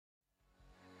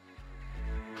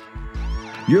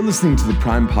You're listening to the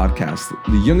Prime Podcast,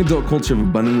 the young adult culture of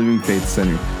Abundant Living Faith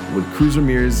Center, with Cruz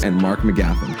Ramirez and Mark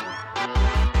McGaffin.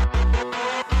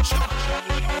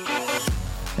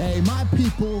 Hey, my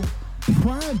people,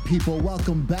 Prime people,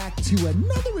 welcome back to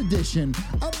another edition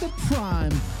of the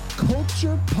Prime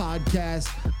Culture Podcast.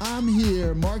 I'm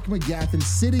here, Mark McGaffin,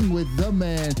 sitting with the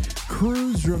man,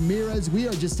 Cruz Ramirez. We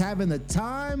are just having the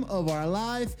time of our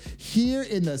life here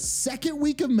in the second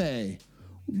week of May.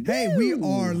 Hey, we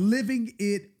are living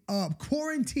it up.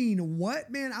 Quarantine, what,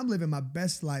 man? I'm living my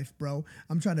best life, bro.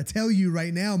 I'm trying to tell you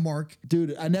right now, Mark.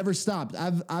 Dude, I never stopped.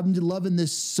 I'm loving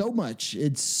this so much.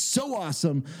 It's so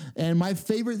awesome. And my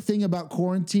favorite thing about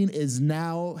quarantine is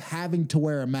now having to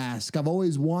wear a mask. I've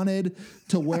always wanted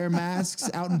to wear masks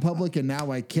out in public, and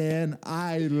now I can.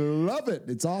 I love it.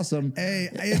 It's awesome. Hey,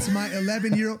 it's my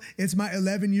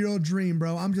 11-year-old dream,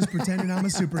 bro. I'm just pretending I'm a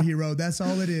superhero. That's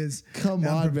all it is. Come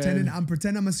on, man. I'm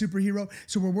pretending I'm a superhero.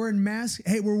 So we're wearing masks.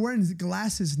 Hey, we're wearing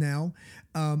glasses now.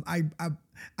 I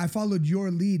followed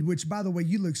your lead, which, by the way,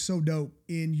 you look so dope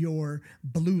in your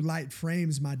blue light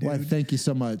frames, my dude. Well, thank you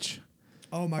so much.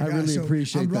 Oh my I gosh. really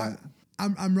appreciate that.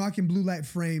 I'm rocking blue light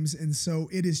frames, and so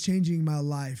it is changing my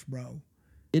life, bro.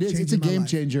 It is. It's a game life.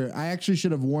 changer. I actually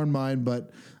should have worn mine,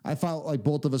 but I felt like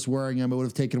both of us wearing them, it would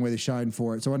have taken away the shine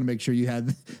for it. So I wanted to make sure you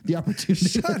had the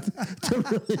opportunity to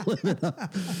really live it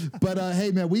up. But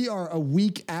hey, man, we are a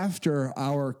week after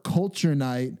our culture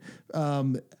night.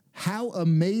 How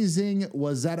amazing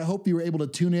was that? I hope you were able to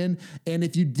tune in. And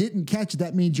if you didn't catch it,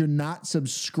 that means you're not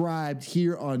subscribed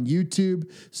here on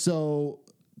YouTube. So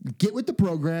get with the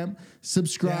program,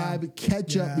 subscribe,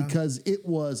 catch up, because it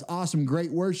was awesome.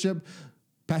 Great worship.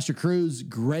 Pastor Cruz,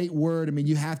 great word. I mean,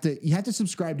 you have to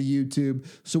subscribe to YouTube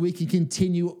so we can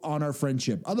continue on our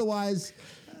friendship. Otherwise,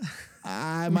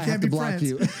 I might have to block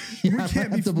you. We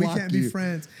can't be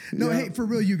friends. No, hey, for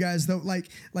real, you guys, though, like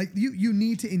you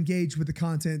need to engage with the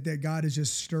content that God is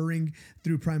just stirring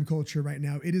through Prime Culture right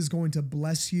now. It is going to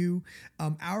bless you.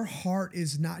 Our heart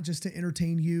is not just to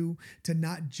entertain you, to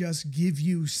not just give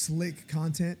you slick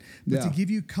content, but to give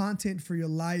you content for your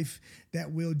life that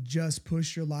will just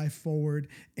push your life forward.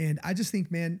 And I just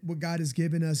think, man, what God has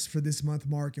given us for this month,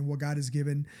 Mark, and what God has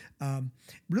given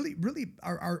really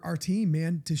our team,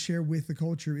 man, to share with the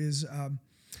culture is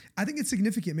I think it's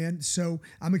significant, man. So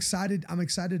I'm excited. I'm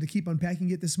excited to keep unpacking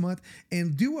it this month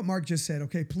and do what Mark just said.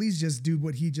 Okay, please just do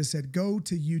what he just said. Go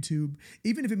to YouTube,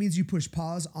 even if it means you push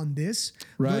pause on this.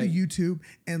 Right. Go to YouTube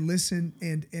and listen.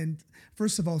 And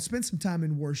first of all, spend some time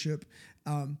in worship.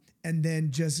 And then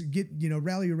just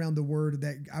rally around the word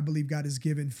that I believe God has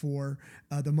given for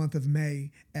the month of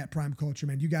May at Prime Culture,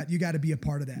 man. You got to be a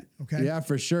part of that, okay? Yeah,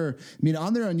 for sure. I mean,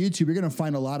 on there on YouTube, you're going to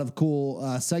find a lot of cool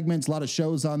segments, a lot of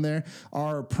shows on there.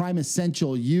 Our Prime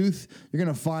Essential Youth, you're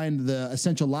going to find the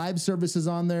Essential Live services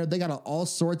on there. They got all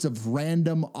sorts of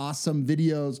random, awesome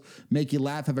videos, make you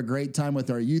laugh, have a great time with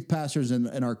our youth pastors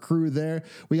and our crew there.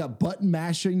 We got Button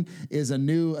Mashing is a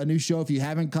new show. If you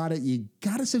haven't caught it, you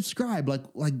got to subscribe. Like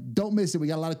don't miss it. We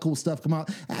got a lot of cool stuff come out.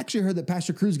 I actually heard that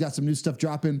Pastor Cruz got some new stuff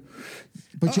dropping,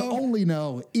 but you only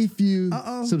know if you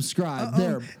subscribe.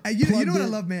 There, you know what I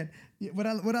love, man. What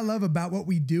I love about what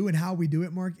we do and how we do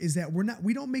it, Mark, is that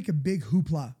we don't make a big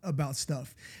hoopla about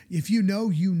stuff. If you know,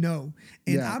 you know.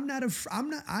 And I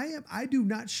do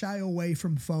not shy away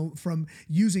from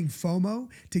using FOMO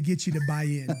to get you to buy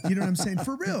in. You know what I'm saying?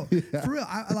 For real. Yeah. For real.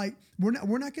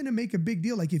 We're not going to make a big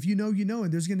deal. Like if you know, you know,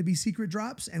 and there's going to be secret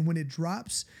drops, and when it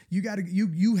drops, you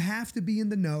have to be in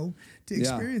the know to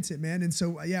experience it, man. And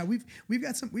so we've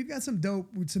got some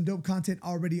dope content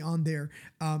already on there.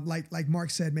 Like Mark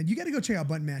said, man, you got to go check out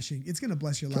Button Mashing. It's going to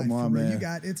bless your life. Come on, man.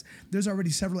 There's already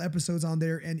several episodes on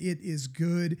there, and it is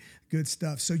good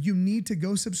stuff. So you need to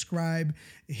go subscribe,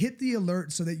 hit the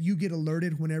alert so that you get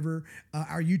alerted whenever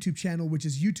our YouTube channel, which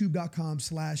is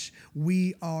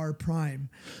youtube.com/weareprime.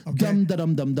 Okay. Dum.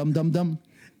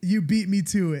 You beat me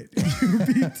to it. You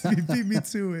beat me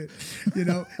to it. You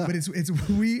know, but it's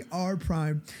We Are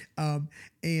Prime,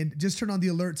 and just turn on the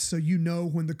alerts so you know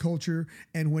when the culture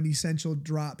and when Essential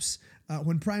drops,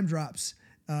 when Prime drops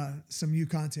some new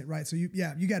content, right? So you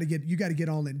got to get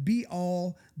all in. Be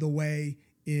all the way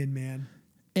in, man.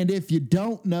 And if you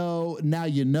don't know, now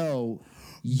you know.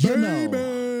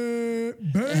 Baby.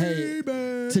 Hey,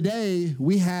 today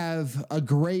we have a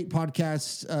great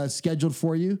podcast scheduled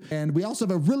for you. And we also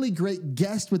have a really great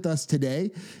guest with us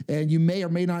today. And you may or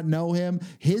may not know him.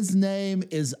 His name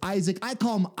is Isaac. I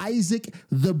call him Isaac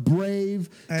the Brave.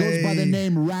 Goes by the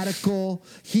name Radical.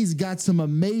 He's got some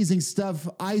amazing stuff.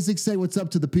 Isaac, say what's up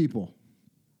to the people.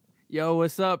 Yo,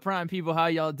 what's up, Prime people? How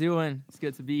y'all doing? It's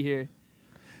good to be here.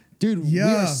 Dude, we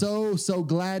are so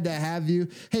glad to have you.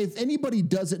 Hey, if anybody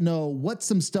doesn't know, what's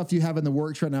some stuff you have in the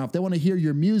works right now? If they want to hear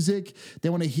your music,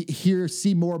 they want to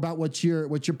see more about what you're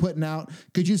putting out,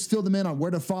 could you just fill them in on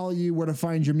where to follow you, where to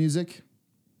find your music?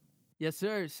 Yes,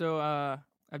 sir. So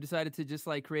I've decided to just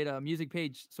like create a music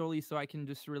page solely so I can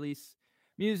just release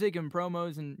music and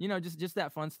promos and, you know, just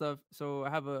that fun stuff. So I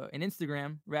have an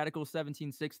Instagram,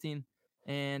 Radical1716,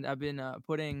 and I've been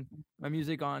putting my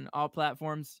music on all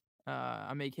platforms.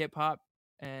 I make hip hop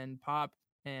and pop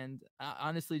and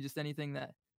honestly just anything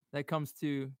that comes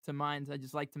to mind. I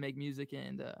just like to make music,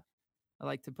 and I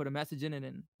like to put a message in it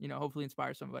and, you know, hopefully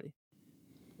inspire somebody.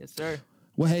 Yes, sir.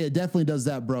 Well, hey, it definitely does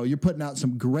that, bro. You're putting out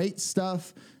some great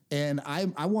stuff, and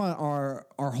I want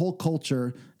our whole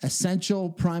culture, Essential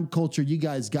Prime Culture, you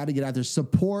guys got to get out there,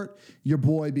 support your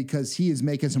boy, because he is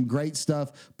making some great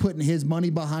stuff, putting his money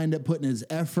behind it, putting his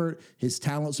effort, his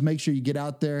talent. So make sure you get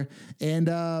out there and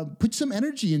put some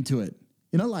energy into it.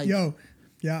 You know, like,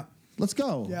 let's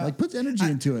go. Yeah. Like, put energy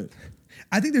into it.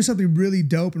 I think there's something really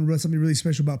dope and something really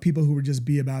special about people who would just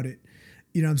be about it.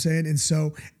 You know what I'm saying? And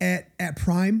so at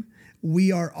Prime,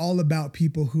 we are all about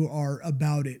people who are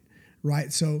about it,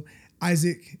 right? So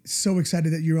Isaac, so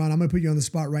excited that you're on. I'm gonna put you on the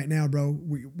spot right now, bro.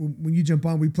 When you jump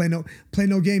on, we play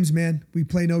no games, man. We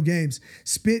play no games.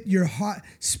 Spit your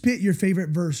favorite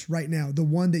verse right now. The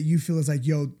one that you feel is like,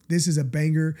 yo, this is a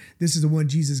banger. This is the one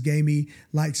Jesus gave me.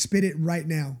 Like, spit it right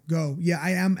now. Go. Yeah,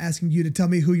 I am asking you to tell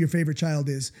me who your favorite child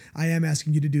is. I am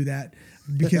asking you to do that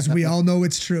because we all know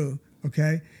it's true.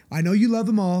 Okay. I know you love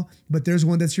them all, but there's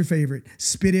one that's your favorite.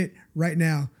 Spit it right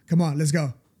now. Come on, let's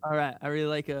go. All right. I really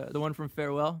like the one from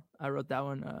Farewell. I wrote that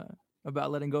one about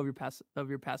letting go of your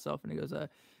past self. And it goes,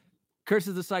 curse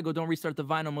is the cycle. Don't restart the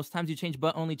vinyl. Most times you change,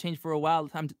 but only change for a while.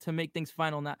 Time to make things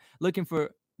final. Not looking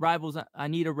for rivals. I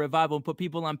need a revival. Put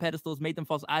people on pedestals, made them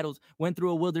false idols. Went through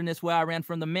a wilderness where I ran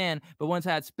from the man, but once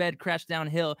I had sped, crashed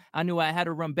downhill, I knew I had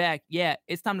to run back. Yeah,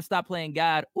 it's time to stop playing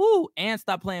God. Ooh, and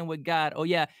stop playing with God. Oh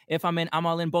yeah, if I'm in, I'm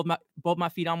all in. Both my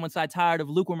feet on one side. Tired of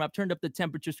lukewarm. I've turned up the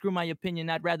temperature. Screw my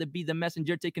opinion. I'd rather be the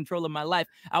messenger. Take control of my life.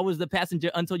 I was the passenger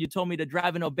until you told me to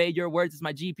drive and obey your words. It's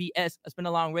my GPS. I spent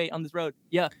a long way on this road.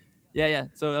 Yeah.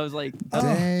 So I was like,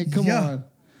 dang, come on.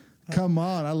 Come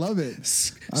on, I love it.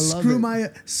 I love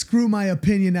Screw my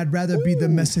opinion. I'd rather be the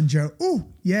messenger. Ooh,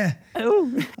 yeah.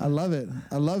 Ooh. I love it.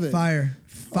 I love it. Fire.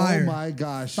 Oh my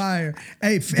gosh. Fire.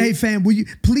 Hey, fam, will you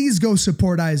please go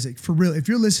support Isaac for real? If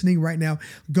you're listening right now,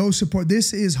 go support.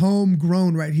 This is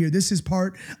homegrown right here. This is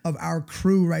part of our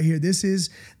crew right here. This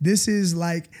is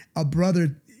like a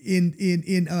brother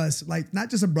in us, like not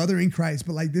just a brother in Christ,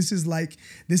 but like this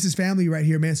is family right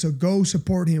here, man. So go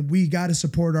support him. We got to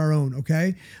support our own.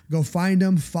 Okay, go find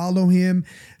him, follow him,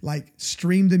 like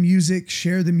stream the music,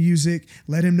 share the music,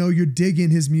 let him know you're digging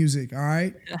his music. All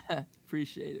right.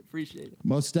 Appreciate it.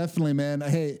 Most definitely, man.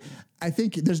 Hey, I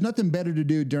think there's nothing better to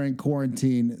do during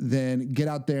quarantine than get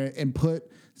out there and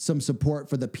put some support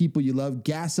for the people you love,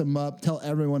 gas them up, tell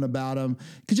everyone about them,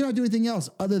 because you're not doing anything else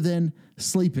other than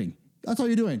sleeping. That's all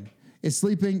you're doing is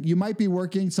sleeping. You might be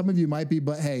working. Some of you might be,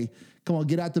 but hey, come on,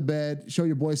 get out to bed, show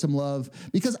your boy some love.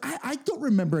 Because I don't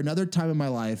remember another time in my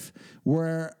life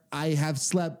where I have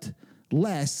slept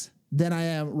less than I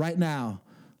am right now.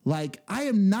 Like, I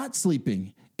am not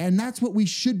sleeping, and that's what we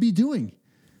should be doing.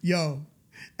 Yo,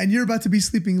 and you're about to be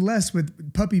sleeping less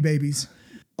with puppy babies.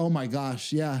 Oh my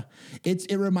gosh, yeah. It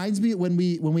reminds me when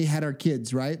we had our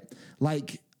kids, right?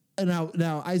 Like,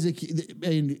 now Isaac,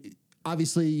 and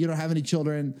obviously, you don't have any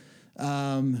children,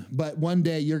 but one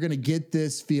day you're going to get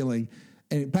this feeling.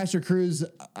 And Pastor Cruz,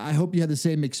 I hope you had the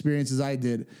same experience as I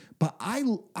did. But I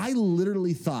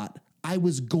literally thought I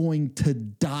was going to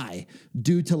die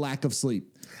due to lack of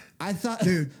sleep. I thought,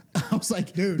 dude, I was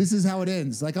like, dude, this is how it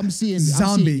ends. Like I'm seeing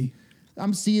stuff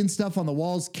on the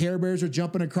walls. Care Bears are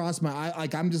jumping across my eye.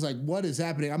 Like I'm just like, what is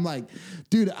happening? I'm like,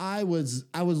 dude, I was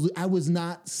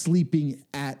not sleeping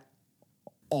at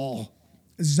all.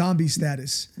 Zombie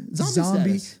status.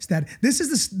 This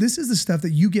is the stuff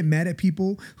that you get mad at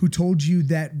people who told you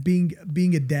that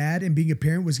being a dad and being a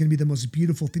parent was going to be the most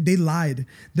beautiful thing. They lied.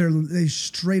 They're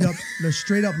straight up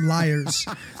liars.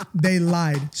 They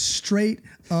lied. Straight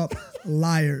up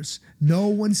liars. No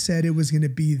one said it was going to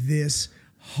be this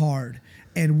hard.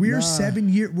 And we're 7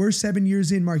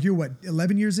 years in. Mark, you're what?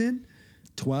 11 years in?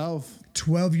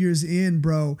 12 years in,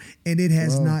 bro, and it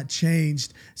has not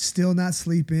changed. Still not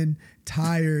sleeping,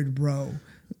 tired, bro.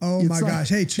 Oh my gosh.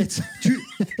 Hey, true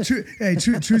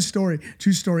story.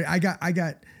 I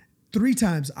got 3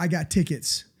 times I got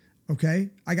tickets. Okay.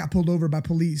 I got pulled over by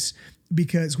police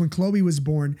because when Chloe was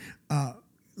born,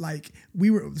 like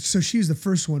she was the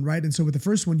first one, right? And so with the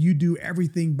first one, you do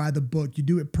everything by the book. You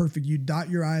do it perfect. You dot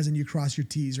your I's and you cross your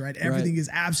T's, right? Everything is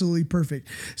absolutely perfect.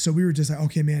 So we were just like,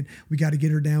 okay, man, we got to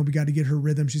get her down. We got to get her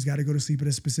rhythm. She's got to go to sleep at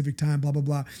a specific time, blah, blah,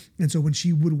 blah. And so when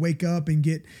she would wake up and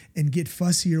get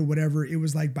fussy or whatever, it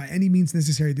was like, by any means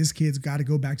necessary, this kid's got to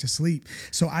go back to sleep.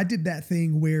 So I did that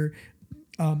thing where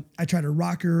I tried to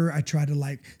rock her. I tried to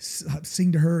like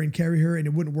sing to her and carry her, and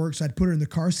it wouldn't work. So I'd put her in the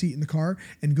car seat in the car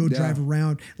and go drive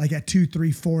around like at 2,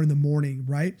 3, 4 in the morning,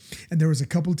 right? And there was a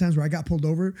couple of times where I got pulled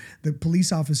over. The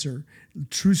police officer,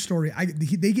 true story,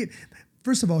 they get.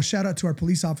 First of all, shout out to our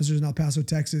police officers in El Paso,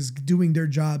 Texas, doing their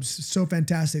jobs so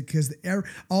fantastic, because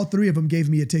all 3 of them gave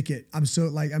me a ticket. I'm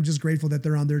just grateful that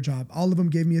they're on their job. All of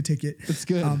them gave me a ticket. That's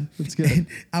good. That's good. And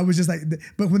I was just like,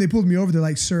 but when they pulled me over, they're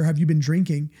like, "Sir, have you been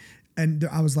drinking?" And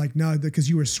I was like, "No, because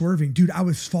you were swerving." Dude, I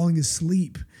was falling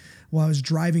asleep while I was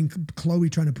driving Chloe,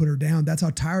 trying to put her down. That's how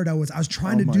tired I was. I was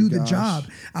trying to do the job.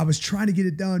 I was trying to get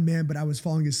it done, man, but I was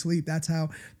falling asleep. That's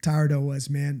how tired I was,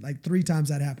 man. Like 3 times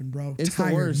that happened, bro. It's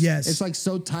tired. The worst. Yes. It's like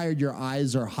so tired your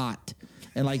eyes are hot.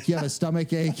 And like you have a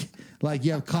stomach ache, like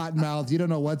you have cotton mouth. You don't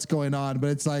know what's going on, but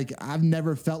it's like, I've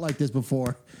never felt like this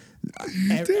before.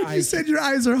 Dude, you said your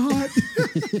eyes are hot.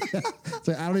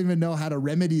 So I don't even know how to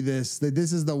remedy this.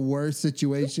 This is the worst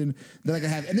situation that I can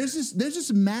have. And there's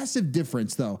just massive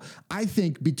difference, though, I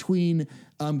think, between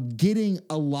getting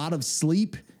a lot of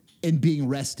sleep and being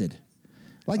rested.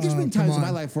 Like there's been times in my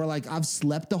life where like I've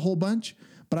slept a whole bunch,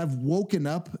 but I've woken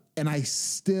up and I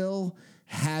still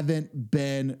haven't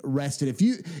been rested.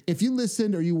 If you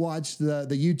listened or you watched the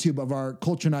YouTube of our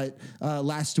Culture Night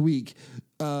last week,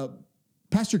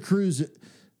 Pastor Cruz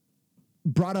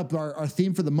brought up our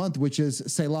theme for the month, which is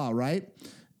Selah, right?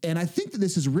 And I think that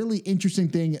this is a really interesting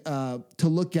thing to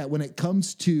look at when it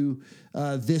comes to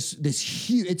this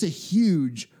huge, it's a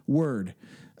huge word,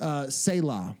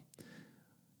 Selah.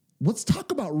 Let's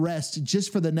talk about rest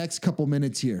just for the next couple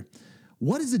minutes here.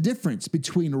 What is the difference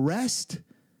between rest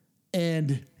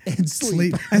and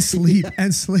sleep?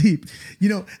 Sleep. You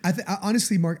know,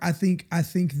 honestly, Mark, I think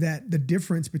that the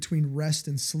difference between rest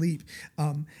and sleep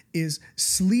is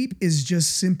sleep is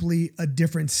just simply a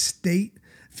different state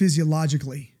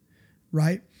physiologically,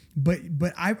 right? But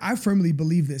I firmly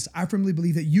believe this. I firmly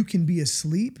believe that you can be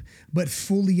asleep, but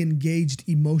fully engaged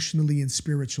emotionally and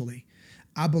spiritually.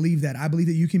 I believe that. I believe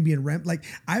that you can be in REM. Like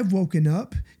I've woken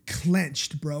up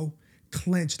clenched, bro.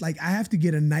 Clenched. Like I have to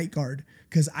get a night guard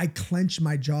because I clenched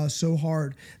my jaw so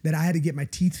hard that I had to get my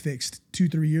teeth fixed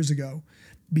 2-3 years ago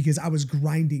because I was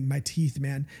grinding my teeth,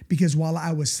 man. Because while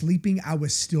I was sleeping, I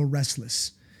was still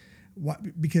restless.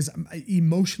 Because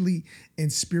emotionally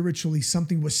and spiritually,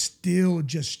 something was still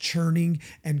just churning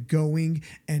and going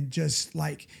and just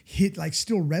like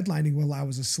still redlining while I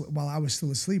was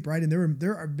still asleep, right? And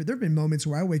there have been moments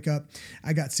where I wake up,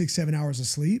 I got 6-7 hours of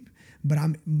sleep, but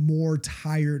I'm more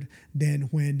tired than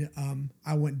when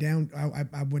I went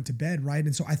to bed, right?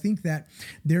 And so I think that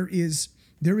there is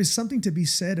something to be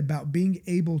said about being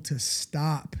able to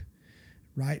stop,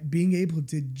 right? Being able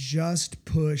to just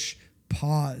push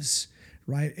pause,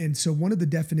 right? And so one of the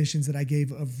definitions that I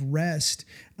gave of rest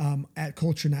at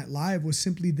Culture Night Live was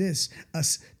simply this: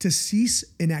 to cease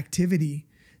an activity,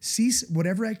 cease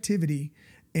whatever activity,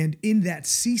 and in that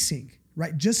ceasing,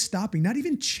 right? Just stopping, not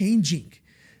even changing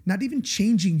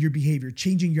your behavior,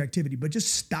 changing your activity, but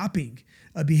just stopping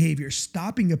a behavior,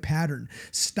 stopping a pattern,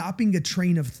 stopping a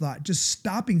train of thought, just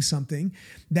stopping something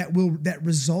that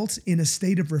results in a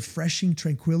state of refreshing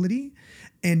tranquility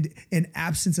and an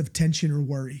absence of tension or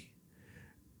worry,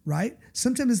 right?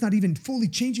 Sometimes it's not even fully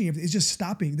changing everything. It's just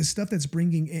stopping the stuff that's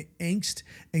bringing angst,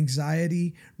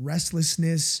 anxiety,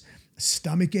 restlessness,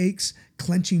 stomach aches,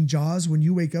 clenching jaws when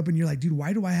you wake up and you're like, dude,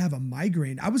 why do I have a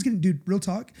migraine? Real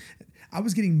talk, I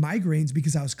was getting migraines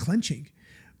because I was clenching.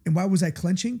 And why was I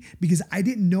clenching? Because I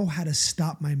didn't know how to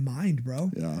stop my mind, bro.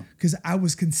 Yeah. Because I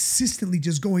was consistently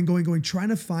just going, trying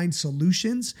to find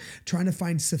solutions, trying to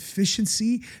find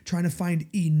sufficiency, trying to find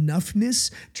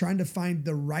enoughness, trying to find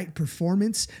the right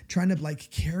performance, trying to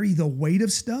like carry the weight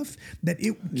of stuff that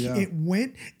it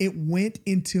went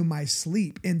into my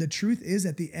sleep. And the truth is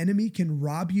that the enemy can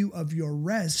rob you of your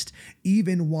rest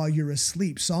even while you're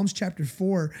asleep. Psalms chapter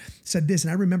 4 said this,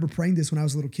 and I remember praying this when I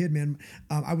was a little kid, man.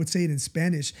 I would say it in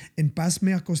Spanish. En paz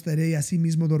me acostaré y así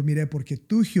mismo dormiré porque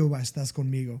tú, Jehová, estás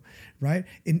conmigo, right?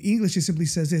 In English, it simply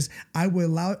says this: I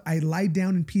lie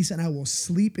down in peace and I will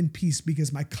sleep in peace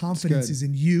because my confidence is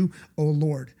in you, O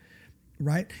Lord,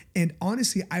 right? And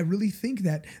honestly, I really think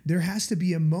that there has to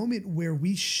be a moment where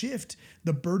we shift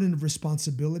the burden of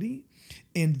responsibility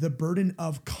and the burden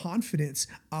of confidence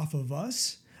off of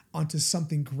us onto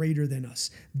something greater than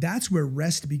us. That's where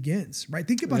rest begins, right?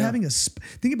 Think about having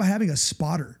a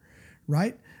spotter,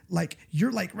 right? Like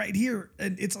you're like right here,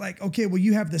 and it's like, okay, well,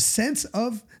 you have the sense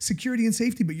of security and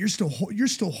safety, but you're still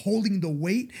holding the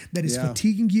weight that is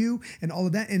fatiguing you and all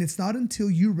of that. And it's not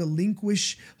until you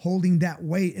relinquish holding that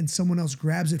weight and someone else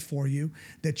grabs it for you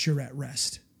that you're at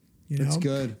rest. That's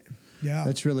good. Yeah,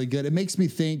 that's really good. It makes me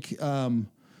think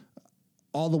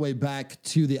all the way back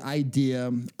to the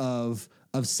idea of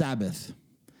Sabbath.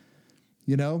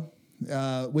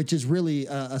 Which is really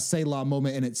a Selah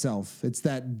moment in itself. It's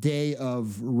that day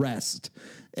of rest,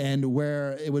 and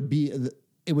where it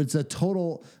was a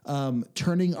total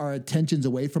turning our attentions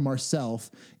away from ourselves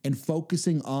and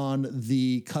focusing on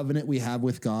the covenant we have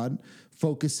with God,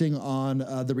 focusing on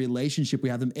the relationship we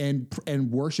have with Him,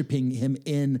 and worshiping Him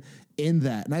in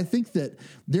that. And I think that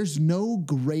there's no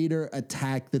greater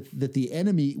attack that the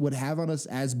enemy would have on us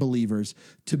as believers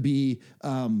to be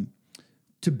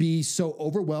so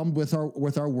overwhelmed with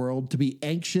our world, to be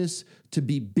anxious, to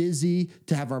be busy,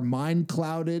 to have our mind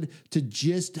clouded, to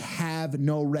just have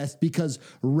no rest, because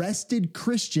rested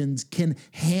Christians can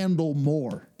handle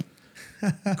more.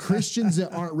 Christians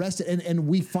that aren't rested, and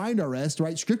we find our rest,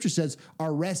 right? Scripture says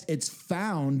our rest, it's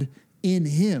found in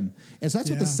Him. And so that's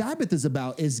what the Sabbath is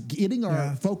about, is getting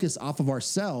our focus off of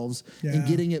ourselves and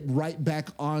getting it right back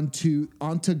onto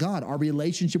God, our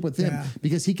relationship with Him,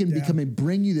 because He can become and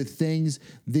bring you the things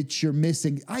that you're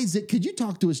missing. Isaac, could you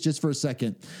talk to us just for a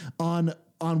second on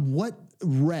what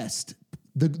rest,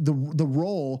 the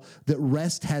role that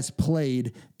rest has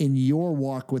played in your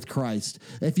walk with Christ?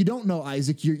 If you don't know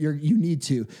Isaac, you need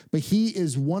to, but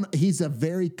he's a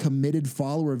very committed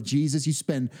follower of Jesus. You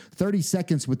spend 30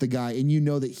 seconds with the guy and you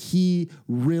know that he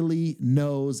really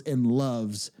knows and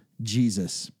loves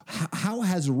Jesus. How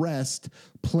has rest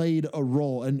played a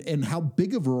role, and how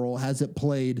big of a role has it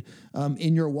played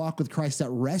in your walk with Christ,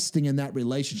 that resting in that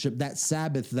relationship, that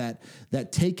Sabbath, that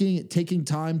taking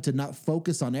time to not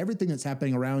focus on everything that's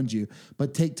happening around you,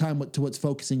 but take time to what's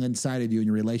focusing inside of you in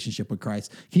your relationship with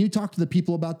Christ? Can you talk to the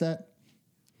people about that?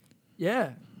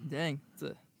 Yeah, dang,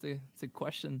 it's a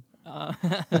question, a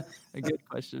good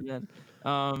question,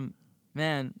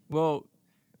 man. Well,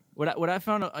 what I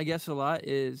found, I guess, a lot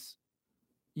is,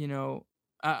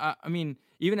 I mean,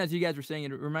 even as you guys were saying,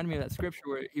 it reminded me of that scripture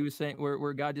where He was saying,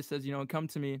 where God just says, come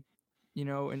to me,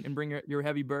 and bring your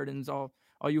heavy burdens, all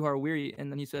you who are weary,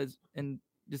 and then He says, and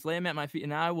just lay them at my feet,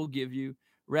 and I will give you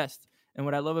rest. And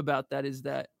what I love about that is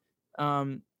that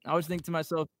I always think to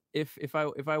myself, if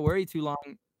I worry too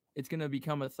long, it's gonna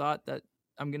become a thought that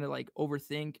I'm gonna like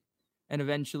overthink, and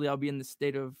eventually I'll be in the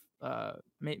state of I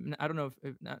don't know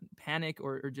if not panic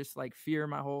or just like fear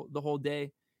the whole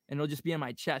day, and it'll just be in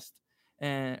my chest,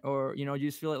 or you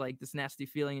just feel it like this nasty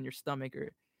feeling in your stomach,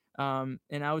 or and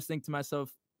I always think to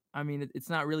myself, I mean, it's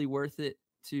not really worth it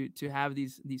to have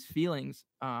these feelings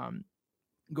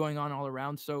going on all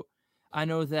around. So I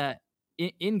know that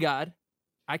in God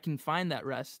I can find that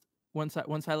rest once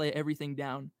I lay everything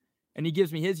down, and He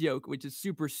gives me His yoke, which is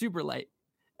super, super light.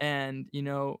 And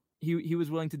He was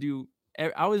willing to do.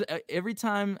 Every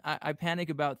time I panic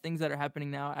about things that are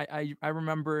happening now, I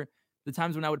remember the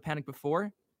times when I would panic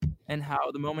before, and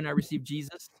how the moment I received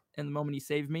Jesus and the moment He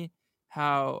saved me,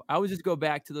 how I would just go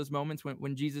back to those moments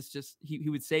when Jesus just he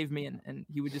would save me, and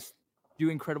He would just do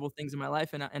incredible things in my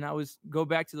life, and I always go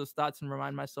back to those thoughts and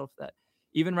remind myself that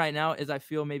even right now, as I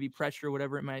feel maybe pressure or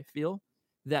whatever it might feel,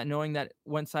 that knowing that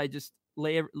once I just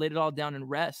laid it all down and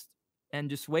rest and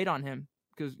just wait on Him,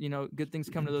 because good things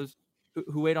come to those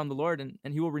who wait on the Lord,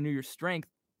 and He will renew your strength,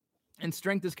 and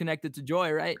strength is connected to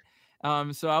joy, right?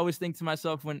 So I always think to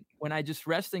myself, when I just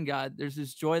rest in God, there's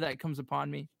this joy that comes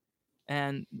upon me,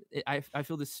 and I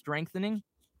feel this strengthening,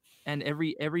 and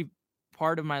every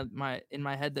part of my in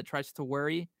my head that tries to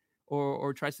worry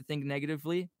or tries to think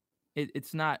negatively,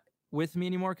 it's not with me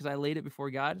anymore, because I laid it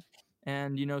before God.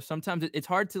 And sometimes it's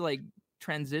hard to like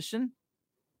transition,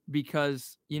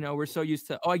 because we're so used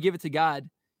to, I give it to God,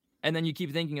 and then you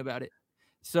keep thinking about it.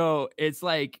 So it's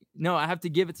like, no, I have to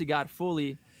give it to God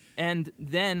fully, and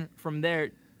then from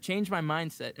there change my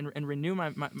mindset and renew my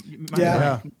mind.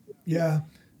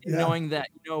 Knowing that,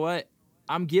 what,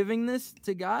 I'm giving this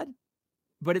to God,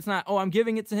 but it's not, I'm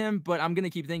giving it to Him, but I'm going to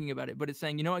keep thinking about it. But it's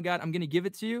saying, you know what, God, I'm going to give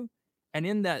it to you. And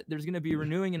in that, there's going to be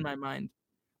renewing in my mind,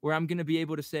 where I'm going to be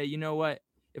able to say, you know what,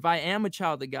 if I am a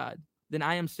child of God, then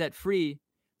I am set free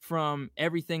from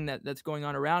everything that's going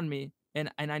on around me.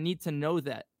 And I need to know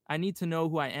that. I need to know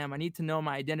who I am. I need to know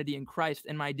my identity in Christ.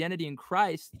 And my identity in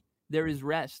Christ, there is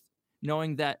rest,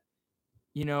 knowing that,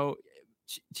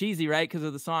 cheesy, right? Because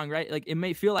of the song, right? Like, it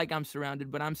may feel like I'm surrounded,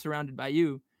 but I'm surrounded by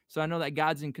You. So I know that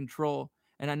God's in control.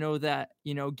 And I know that,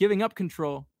 giving up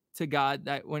control to God,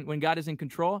 that when God is in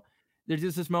control, there's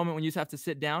just this moment when you just have to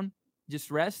sit down,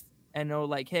 just rest, and know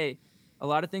like, hey, a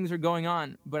lot of things are going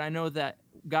on, but I know that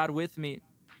God with me,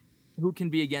 who can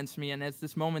be against me? And it's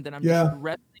this moment that I'm just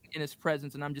resting in his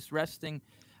presence, and I'm just resting,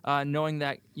 knowing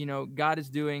that, God is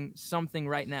doing something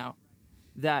right now,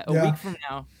 that a week from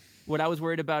now, what I was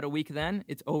worried about a week then,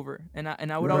 it's over. And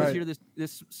I would always hear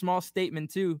this small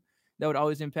statement too, that would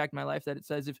always impact my life, that it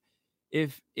says,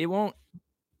 if you don't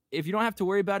have to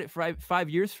worry about it for 5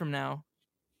 years from now,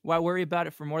 why worry about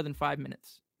it for more than 5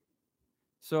 minutes?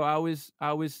 So I always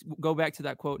go back to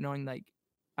that quote, knowing like,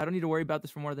 I don't need to worry about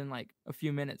this for more than like a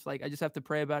few minutes. Like I just have to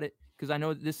pray about it, because I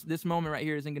know this moment right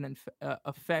here isn't going to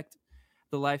affect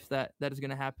the life that is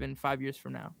going to happen 5 years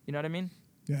from now. You know what I mean?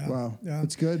 Yeah. Wow. Yeah.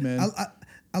 That's good, man.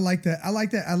 I like that. I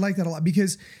like that a lot,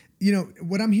 because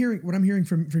what I'm hearing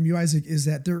from you, Isaac, is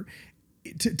that to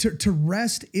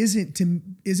rest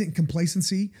isn't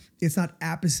complacency. It's not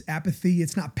apathy.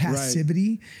 It's not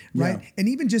passivity, right? Yeah. And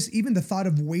even the thought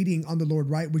of waiting on the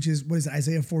Lord, right? Which is, what is it,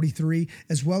 Isaiah 43,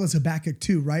 as well as Habakkuk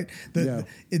 2, right? The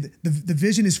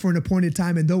vision is for an appointed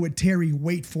time, and though it tarry,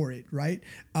 wait for it, right?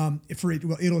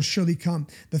 It'll surely come.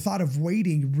 The thought of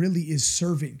waiting really is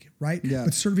serving, right? Yeah.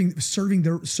 But serving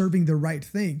the right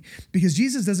thing, because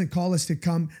Jesus doesn't call us to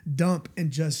come dump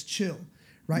and just chill,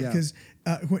 right? Because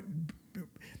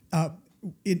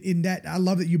in that, I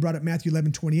love that you brought up Matthew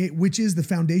 11:28, which is the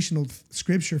foundational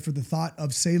scripture for the thought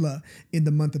of Selah in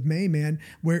the month of May, man,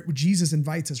 where Jesus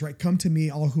invites us, right? Come to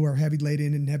me, all who are heavy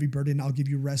laden and heavy burdened, I'll give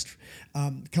you rest.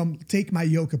 Come take my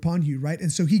yoke upon you, right?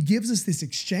 And so he gives us this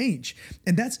exchange.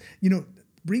 And that's,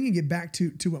 bringing it back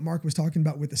to what Mark was talking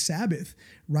about with the Sabbath,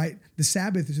 right? The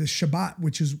Sabbath is a Shabbat,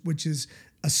 which is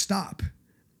a stop,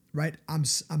 right? I'm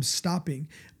stopping.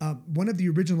 One of the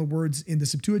original words in the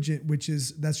Septuagint,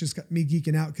 that's just got me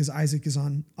geeking out because Isaac is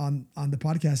on the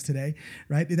podcast today,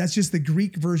 right? That's just the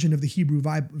Greek version of the Hebrew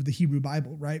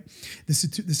Bible, right? The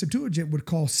Septuagint would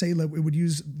call Selah. It would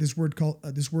use this word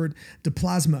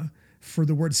diplasma for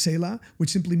the word Selah, which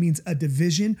simply means a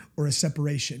division or a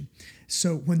separation.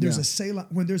 So when there's a Selah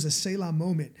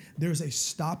moment, there's a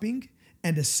stopping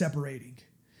and a separating.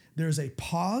 There's a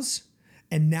pause.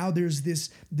 And now there's this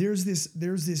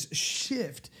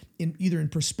shift in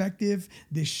perspective,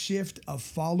 this shift of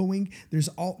following. There's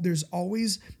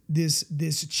always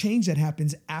this change that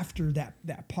happens after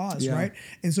that pause, right?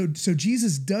 And so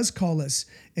Jesus does call us,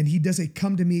 and he does say,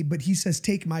 "Come to me," but he says,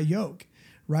 "Take my yoke,"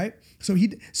 right? So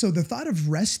the thought of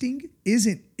resting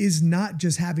is not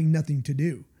just having nothing to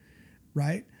do,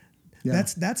 right? Yeah.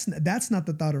 That's not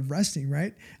the thought of resting,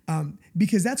 right?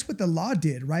 Because that's what the law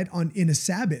did, right? In a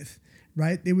Sabbath.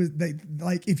 Right, it was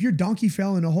like if your donkey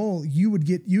fell in a hole, you'd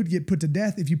get put to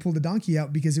death if you pulled the donkey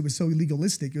out, because it was so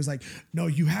legalistic. It was like, no,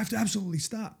 you have to absolutely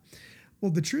stop.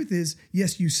 Well, the truth is,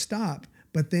 yes, you stop,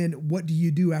 but then what do you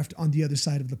do on the other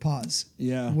side of the pause?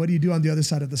 Yeah, what do you do on the other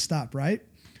side of the stop? Right?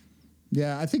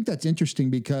 Yeah, I think that's interesting,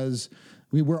 because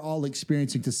we're all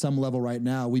experiencing to some level right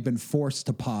now. We've been forced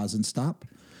to pause and stop.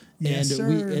 Yes,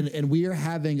 and we are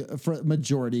having, for a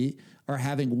majority, are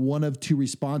having one of two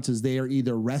responses. They are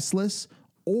either restless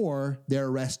or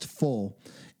they're restful.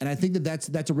 And I think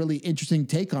that's a really interesting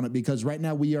take on it, because right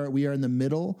now we are in the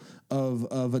middle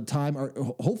of a time, or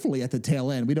hopefully at the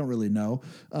tail end. We don't really know,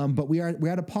 but we're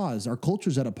at a pause. Our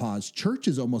culture's at a pause. Church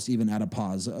is almost even at a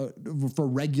pause for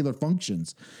regular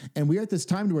functions. And we're at this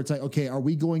time where it's like, okay, are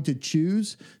we going to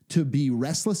choose to be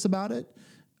restless about it?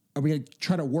 Are we going to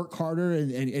try to work harder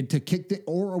and to kick it,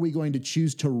 or are we going to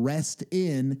choose to rest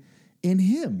in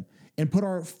him and put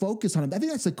our focus on him? I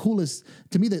think that's the coolest,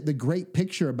 to me, the great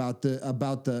picture about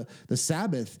the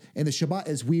Sabbath and the Shabbat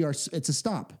is it's a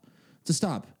stop. It's a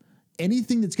stop.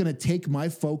 Anything that's going to take my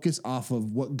focus off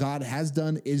of what God has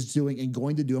done, is doing, and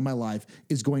going to do in my life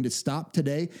is going to stop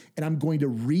today, and I'm going to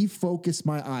refocus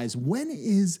my eyes. When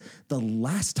is the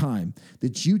last time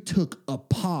that you took a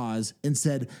pause and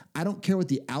said, I don't care what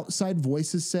the outside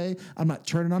voices say, I'm not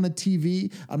turning on the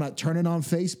TV, I'm not turning on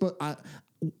Facebook,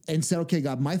 and said, okay,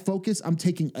 God, my focus, I'm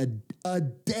taking a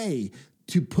day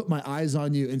to put my eyes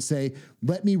on you and say,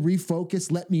 let me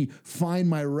refocus, let me find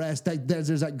my rest.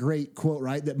 There's that great quote,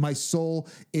 right? That my soul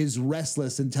is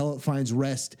restless until it finds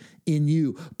rest in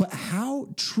you. But how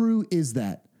true is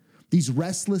that? These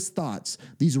restless thoughts,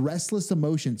 these restless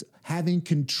emotions, having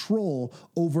control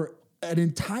over an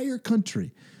entire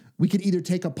country. We could either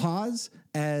take a pause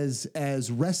as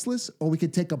restless, or we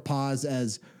could take a pause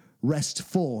as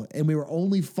restful. And we will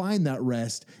only find that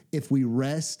rest if we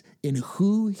rest in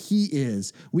who he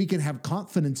is. We can have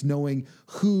confidence knowing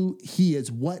who he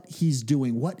is, what he's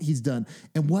doing, what he's done,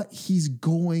 and what he's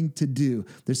going to do.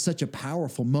 There's such a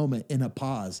powerful moment in a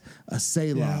pause, a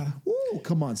Selah. Yeah. Ooh,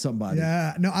 come on, somebody.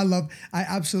 Yeah, no, I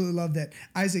absolutely love that.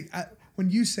 Isaac, when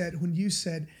you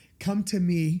said, come to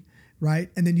me,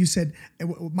 right? And then you said,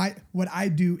 what I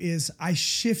do is I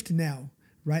shift now,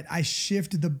 right? I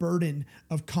shift the burden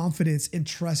of confidence and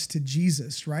trust to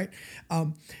Jesus, right?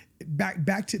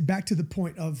 Back to the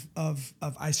point of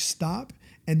I stop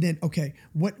and then, okay,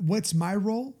 what's my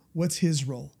role? What's his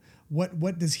role?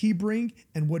 What does he bring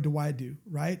and what do I do,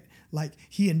 right? Like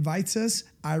he invites us,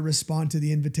 I respond to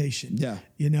the invitation. Yeah.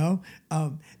 You know?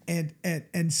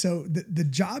 And so the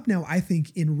job now, I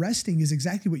think, in resting is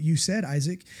exactly what you said,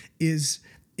 Isaac, is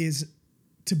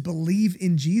to believe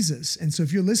in Jesus. And so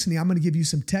if you're listening, I'm going to give you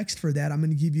some text for that. I'm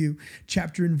going to give you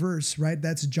chapter and verse, right?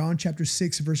 That's John chapter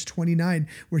 6, verse 29,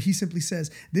 where he simply says,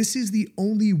 this is the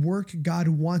only work God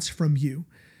wants from you,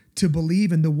 to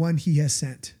believe in the one he has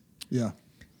sent. Yeah.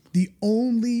 The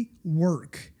only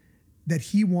work that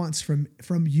he wants from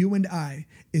you and I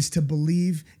is to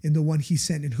believe in the one he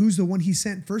sent. And who's the one he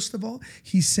sent? First of all,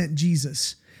 he sent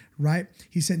Jesus, right?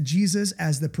 He sent Jesus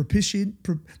as the propitiation.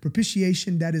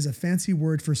 That is a fancy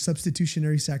word for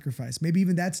substitutionary sacrifice. Maybe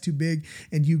even that's too big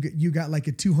and you got like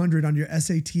a 200 on your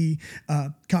SAT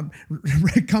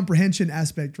comprehension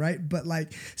aspect, right? But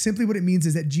like simply what it means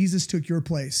is that Jesus took your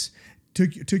place.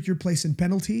 Took your place in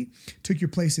penalty, took your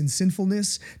place in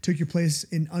sinfulness, took your place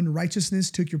in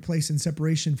unrighteousness, took your place in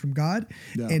separation from God.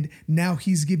 Yeah. And now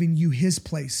he's giving you his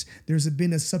place. There's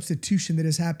been a substitution that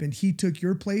has happened. He took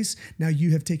your place. Now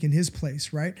you have taken his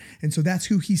place, right? And so that's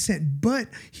who he sent. But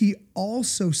he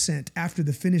also sent, after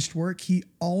the finished work, he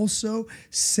also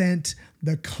sent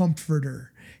the Comforter.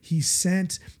 He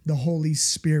sent the Holy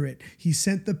Spirit. He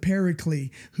sent the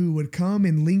Paraclete, who would come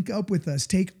and link up with us,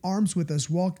 take arms with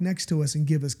us, walk next to us, and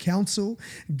give us counsel,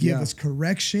 give us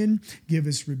correction, give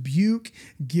us rebuke,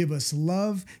 give us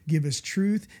love, give us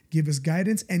truth, give us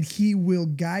guidance, and he will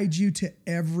guide you to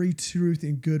every truth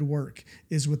and good work,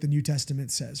 is what the New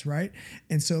Testament says, right?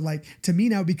 And so, like, to me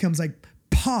now it becomes like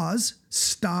pause,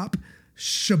 stop,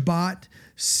 Shabbat,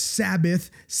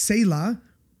 Sabbath, Selah.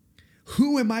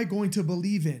 Who am I going to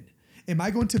believe in? Am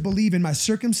I going to believe in my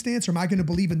circumstance, or am I going to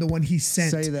believe in the one he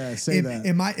sent? Say that.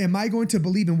 Am I going to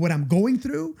believe in what I'm going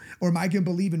through, or am I going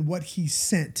to believe in what he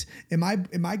sent? Am I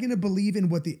going to believe in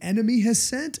what the enemy has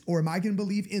sent, or am I going to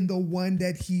believe in the one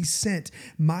that he sent?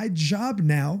 My job,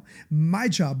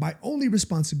 my only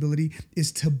responsibility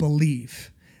is to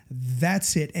believe.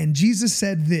 That's it. And Jesus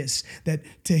said this, that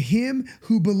to him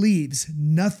who believes,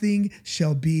 nothing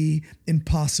shall be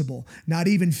impossible. Not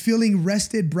even feeling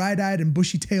rested, bright-eyed, and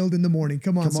bushy-tailed in the morning.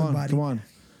 Come on, somebody. Come on.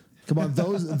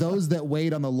 Those that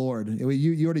wait on the Lord.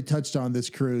 You already touched on this,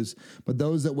 Cruz, but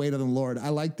those that wait on the Lord. I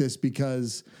like this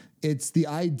because it's the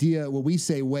idea, when we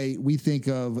say wait, we think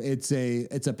of it's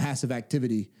a passive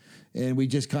activity. And we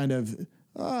just kind of,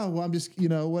 oh, well, I'm just,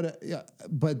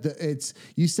 but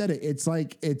you said it, it's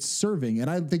like, it's serving. And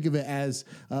I think of it as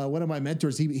one of my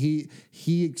mentors, he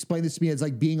explained this to me as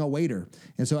like being a waiter.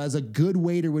 And so as a good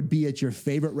waiter would be at your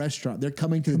favorite restaurant, they're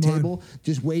coming to the table,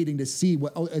 just waiting to see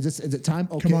is it time?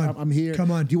 Okay, I'm here. Come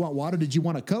on. Do you want water? Did you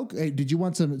want a Coke? Hey, did you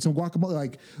want some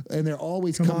guacamole? And they're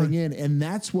always coming in. And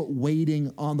that's what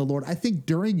waiting on the Lord. I think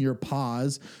during your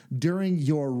pause, during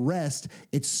your rest,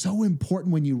 it's so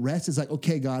important when you rest. It's like,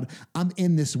 okay, God, I'm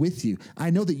in this with you.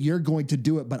 I know that you're going to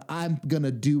do it, but I'm going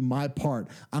to do my part.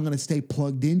 I'm going to stay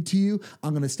plugged into you.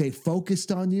 I'm going to stay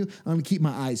focused on you. I'm going to keep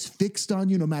my eyes fixed on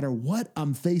you no matter what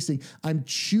I'm facing. I'm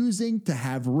choosing to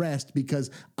have rest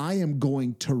because I am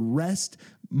going to rest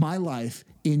my life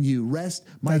in you, rest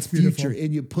my future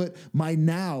in you, put my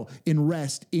now in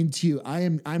rest into you.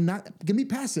 I'm not going to be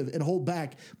passive and hold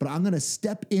back, but I'm going to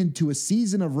step into a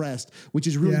season of rest, which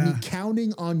is really me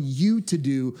counting on you to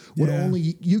do what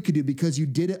only you could do, because you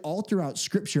did it all throughout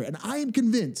Scripture. And I am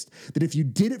convinced that if you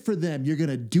did it for them, you're going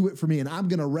to do it for me, and I'm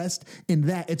going to rest in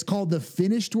that. It's called the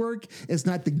finished work. It's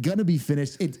not the going to be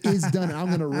finished. It is done. And I'm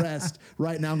going to rest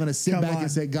right now. I'm going to sit back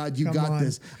and say, God, you got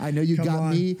this. I know you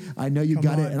got me. I know you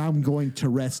got it. And I'm going to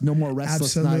rest. No more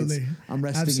restless nights. I'm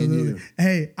resting in you.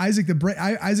 Hey, Isaac the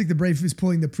Brave is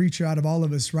pulling the preacher out of all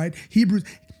of us, right?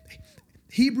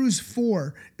 Hebrews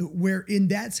 4, where in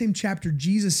that same chapter,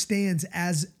 Jesus stands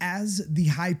as the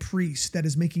high priest that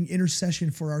is making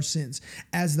intercession for our sins,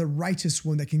 as the righteous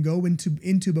one that can go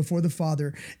into before the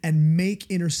Father and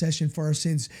make intercession for our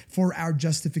sins, for our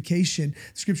justification.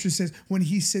 Scripture says when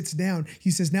he sits down, he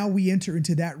says, now we enter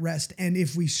into that rest. And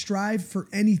if we strive for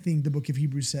anything, the book of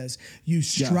Hebrews says, you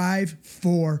strive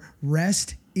for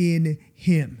rest in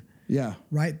him. Yeah.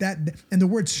 Right. And the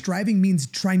word striving means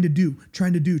trying to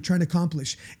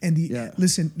accomplish. And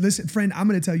listen, friend, I'm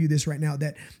going to tell you this right now,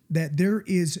 that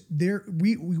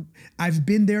I've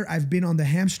been there. I've been on the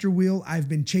hamster wheel. I've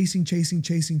been chasing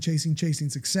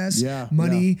success,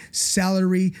 money,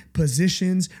 salary,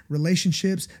 positions,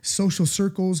 relationships, social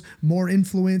circles, more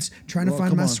influence, trying to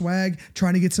find my swag,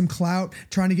 trying to get some clout,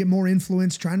 trying to get more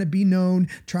influence, trying to be known,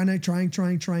 trying.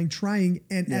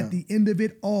 And at the end of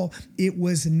it all, it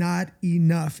was not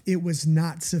enough. It was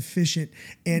not sufficient.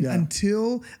 And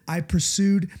until I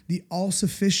pursued the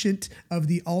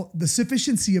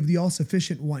sufficiency of the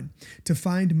all-sufficient one to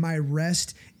find my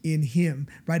rest in him,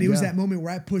 right? It was that moment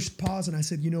where I pushed pause and I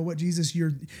said, you know what, Jesus,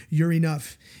 you're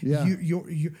enough. Yeah.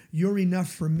 You're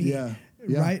enough for me. Yeah.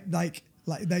 Right? Like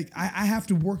I have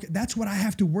to work. That's what I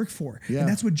have to work for. Yeah. And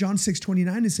that's what John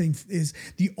 6:29 is saying, is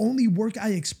the only work I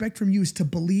expect from you is to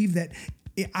believe that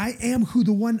I am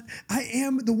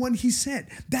the one he sent.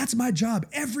 That's my job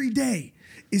every day,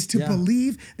 is to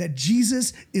believe that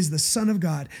Jesus is the Son of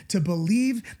God, to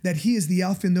believe that he is the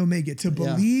Alpha and the Omega, to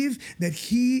believe that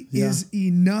he is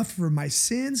enough for my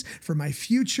sins, for my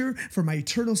future, for my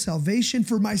eternal salvation,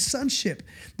 for my sonship.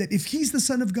 That if he's the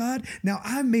Son of God, now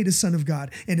I'm made a son of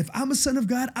God. And if I'm a son of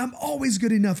God, I'm always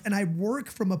good enough. And I work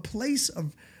from a place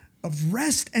of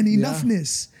rest and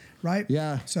enoughness. Right?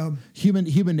 Yeah. So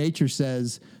human nature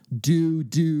says, do.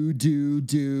 You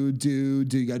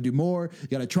got to do more. You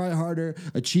got to try harder,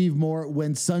 achieve more.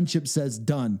 When sonship says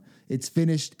done, it's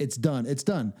finished. It's done. It's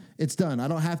done. It's done. I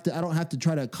don't have to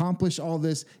try to accomplish all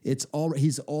this.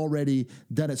 He's already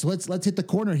done it. So let's hit the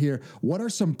corner here. What are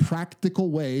some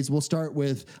practical ways? We'll start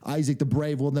with Isaac the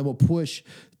brave one, then we'll push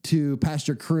to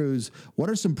Pastor Cruz. What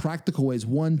are some practical ways?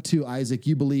 1, 2, Isaac,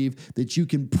 you believe that you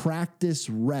can practice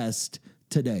rest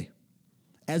today?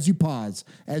 As you pause,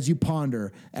 as you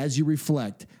ponder, as you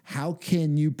reflect, how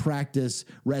can you practice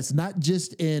rest? Not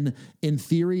just in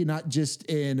theory, not just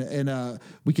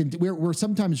we're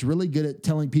sometimes really good at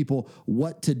telling people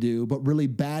what to do, but really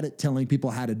bad at telling people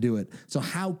how to do it. So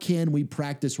how can we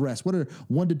practice rest? What are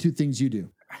 1 to 2 things you do?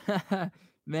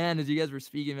 Man, as you guys were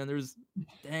speaking, man, there's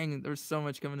so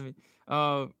much coming to me.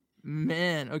 Oh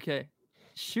man. Okay.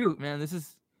 Shoot, man. This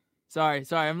is sorry.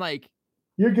 I'm like,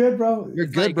 you're good, bro. You're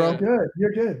good, bro. Good.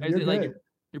 You're good. You're like good.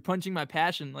 you're punching my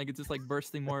passion, like it's just like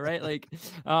bursting more, right? Like,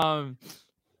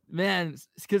 man,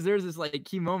 because there's this like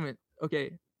key moment.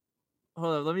 Okay,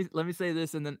 hold on. Let me say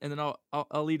this, and then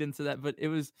I'll lead into that. But it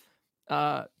was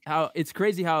how it's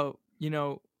crazy how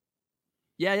like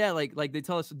they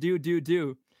tell us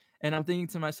do, and I'm thinking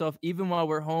to myself, even while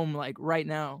we're home, like right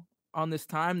now on this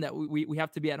time that we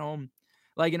have to be at home.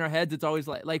 Like in our heads, it's always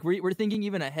like we're thinking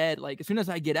even ahead. Like as soon as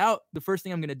I get out, the first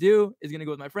thing I'm gonna do is gonna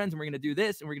go with my friends, and we're gonna do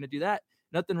this and we're gonna do that.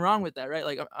 Nothing wrong with that, right?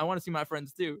 Like I want to see my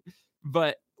friends too,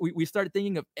 but we start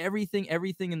thinking of everything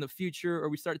in the future, or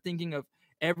we start thinking of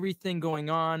everything going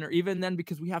on, or even then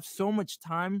because we have so much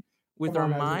time with our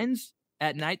minds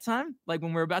at nighttime, like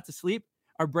when we're about to sleep,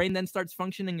 our brain then starts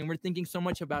functioning, and we're thinking so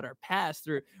much about our past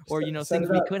or things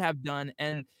we could have done.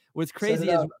 And what's crazy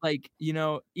is like,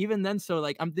 even then, so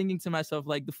like I'm thinking to myself,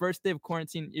 like the first day of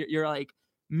quarantine, you're like,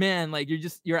 man, like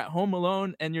you're at home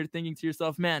alone and you're thinking to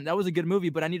yourself, man, that was a good movie,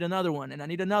 but I need another one and I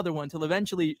need another one till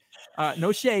eventually,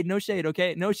 no shade.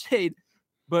 Okay. No shade.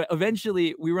 But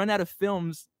eventually we run out of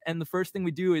films. And the first thing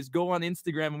we do is go on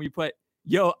Instagram and we put,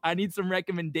 yo, I need some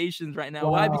recommendations right now.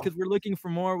 Wow. Why? Because we're looking for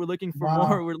more. We're looking for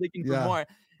more. We're looking for more.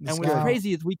 And what's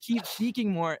crazy is we keep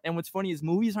seeking more. And what's funny is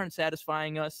movies aren't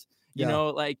satisfying us. You know,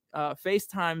 like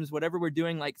FaceTimes, whatever we're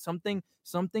doing, like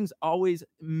something's always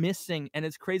missing. And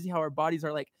it's crazy how our bodies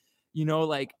are like,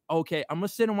 like, okay, I'm gonna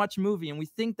sit and watch a movie, and we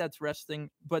think that's resting,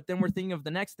 but then we're thinking of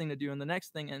the next thing to do and the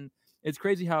next thing. And it's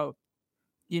crazy how,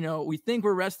 we think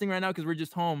we're resting right now because we're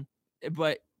just home,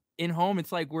 but in home,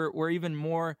 it's like we're even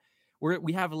more,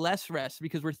 we have less rest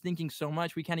because we're thinking so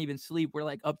much. We can't even sleep. We're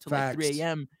like up to like 3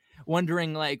 a.m.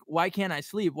 wondering like, why can't I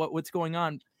sleep? What's going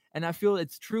on? And I feel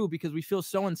it's true because we feel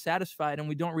so unsatisfied, and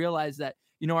we don't realize that,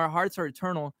 our hearts are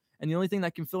eternal, and the only thing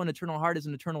that can fill an eternal heart is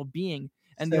an eternal being.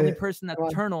 And the only person that's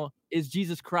eternal is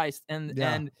Jesus Christ.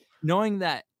 And knowing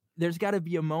that there's got to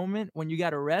be a moment when you got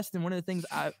to rest. And one of the things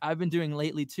I've been doing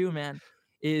lately too, man,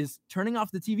 is turning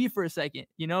off the TV for a second.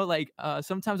 Like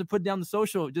sometimes I put down the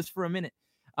social just for a minute,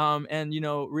 and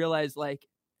realize like,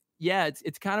 yeah,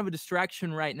 it's kind of a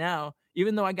distraction right now,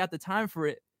 even though I got the time for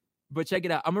it. But check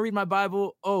it out. I'm gonna read my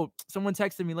Bible. Oh, someone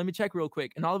texted me. Let me check real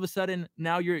quick. And all of a sudden,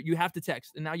 now you have to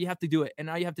text, and now you have to do it, and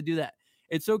now you have to do that.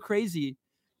 It's so crazy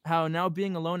how now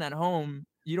being alone at home,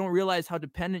 you don't realize how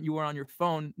dependent you are on your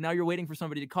phone. Now you're waiting for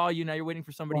somebody to call you. Now you're waiting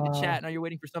for somebody to chat. Now you're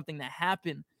waiting for something to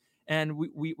happen. And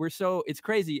we're so, it's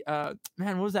crazy. Man,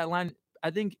 what was that line?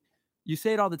 I think you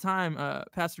say it all the time,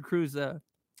 Pastor Cruz,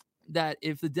 that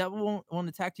if the devil won't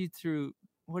attack you through,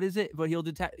 what is it? But he'll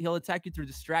attack you through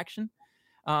distraction.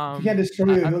 If you can't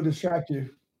destroy you, he'll distract you.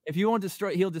 If you won't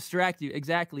destroy, he'll distract you.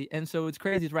 Exactly. And so it's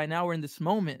crazy. Right now we're in this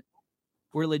moment.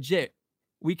 We're legit.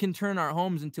 We can turn our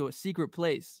homes into a secret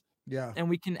place. Yeah. And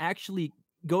we can actually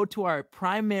go to our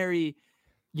primary,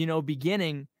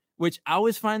 beginning, which I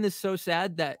always find this so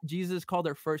sad that Jesus called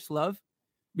our first love,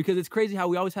 because it's crazy how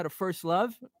we always had a first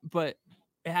love, but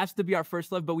it has to be our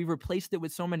first love, but we've replaced it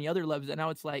with so many other loves. And now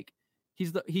it's like,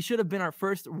 he should have been our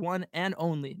first, one and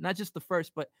only, not just the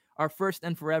first, but our first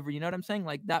and forever. You know what I'm saying?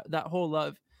 Like that whole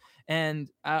love. And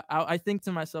I think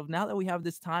to myself, now that we have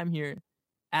this time here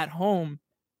at home,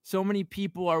 so many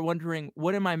people are wondering,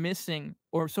 what am I missing?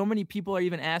 Or so many people are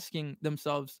even asking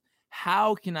themselves,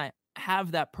 how can I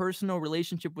have that personal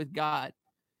relationship with God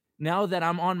now that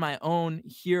I'm on my own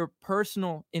here,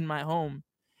 personal in my home?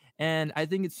 And I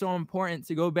think it's so important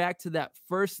to go back to that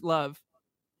first love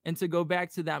and to go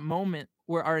back to that moment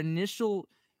where our initial,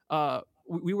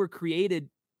 we were created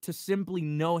to simply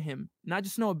know him, not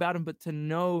just know about him, but to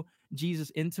know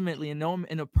Jesus intimately and know him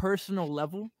in a personal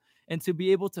level, and to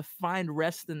be able to find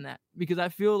rest in that. Because I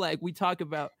feel like we talk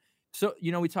about,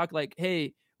 we talk like,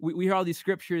 hey, we hear all these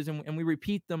scriptures and we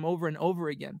repeat them over and over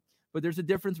again. But there's a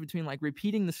difference between like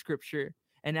repeating the scripture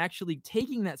and actually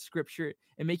taking that scripture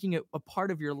and making it a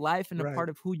part of your life and a part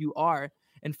of who you are,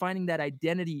 and finding that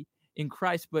identity in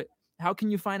Christ. But how can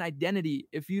you find identity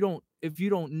if you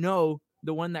don't know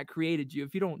the one that created you,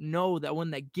 if you don't know that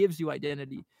one that gives you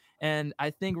identity? And I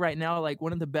think right now, like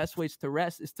one of the best ways to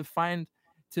rest is to find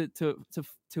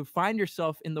find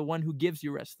yourself in the one who gives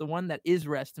you rest, the one that is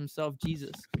rest himself,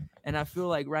 Jesus. And I feel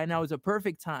like right now is a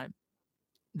perfect time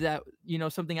that,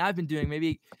 something I've been doing,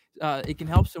 maybe it can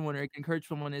help someone or it can encourage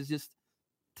someone, is just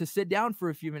to sit down for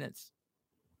a few minutes,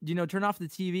 turn off the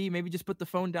TV, maybe just put the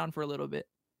phone down for a little bit.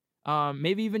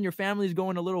 Maybe even your family's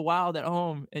going a little wild at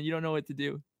home and you don't know what to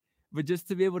do, but just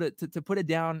to be able to put it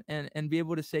down and be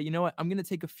able to say, you know what, I'm going to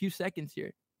take a few seconds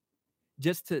here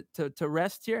just to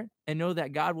rest here and know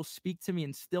that God will speak to me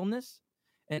in stillness.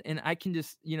 And I can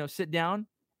just, sit down,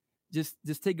 just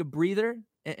take a breather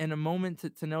and a moment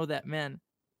to know that, man,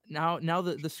 now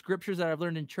the scriptures that I've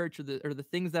learned in church or the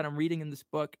things that I'm reading in this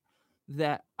book,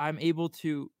 that I'm able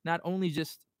to not only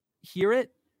just hear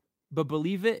it, but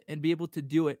believe it and be able to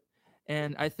do it.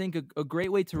 And I think a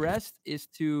great way to rest is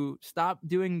to stop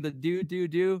doing the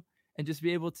do and just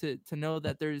be able to know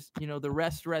that there's, the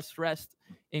rest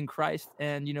in Christ,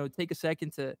 and, take a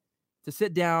second to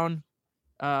sit down,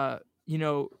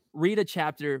 read a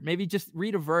chapter, maybe just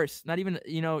read a verse, not even,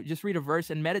 just read a verse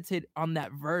and meditate on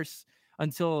that verse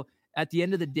until at the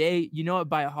end of the day, you know it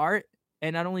by heart.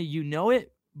 And not only you know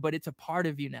it, but it's a part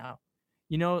of you now.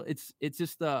 It's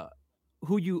just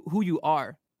who you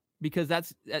are, because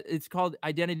it's called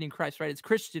identity in Christ, right? It's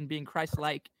Christian being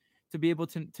Christ-like, to be able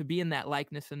to be in that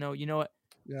likeness and know, you know what?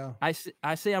 Yeah.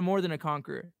 I say I'm more than a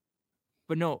conqueror,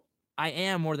 but no, I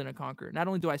am more than a conqueror. Not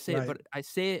only do I say it, but I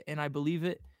say it and I believe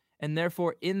it. And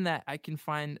therefore in that I can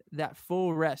find that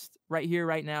full rest right here,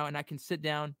 right now. And I can sit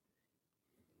down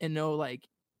and know, like,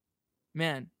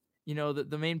 man,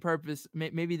 the main purpose,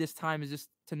 maybe this time is just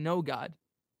to know God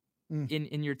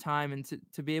in your time, and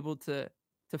to be able to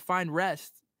find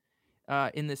rest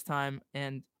in this time.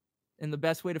 And the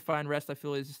best way to find rest, I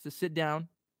feel, is just to sit down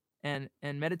and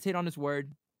meditate on his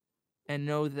word and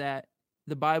know that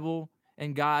the Bible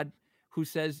and God, who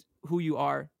says who you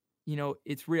are,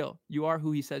 it's real. You are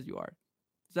who he says you are.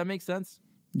 Does that make sense?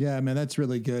 Yeah, man, that's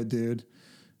really good, dude.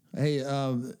 Hey,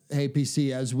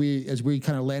 PC, as we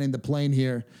kind of landing the plane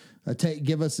here,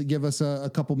 give us a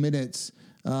couple minutes,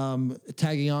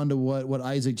 tagging on to what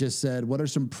Isaac just said. What are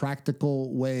some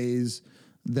practical ways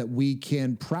that we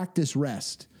can practice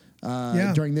rest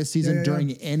during this season,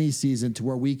 during any season, to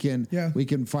where we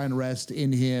can find rest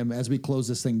in him as we close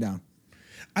this thing down?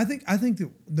 I think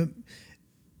that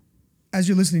as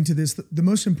you're listening to this, the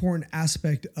most important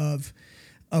aspect of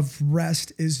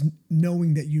rest is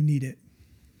knowing that you need it,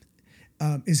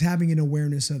 is having an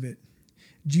awareness of it.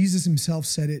 Jesus himself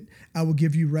said it, I will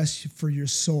give you rest for your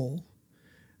soul,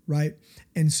 right?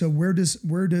 And so where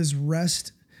does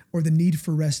rest, or the need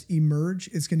for rest, emerge?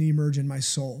 It's going to emerge in my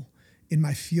soul, in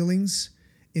my feelings,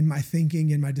 in my thinking,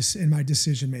 in my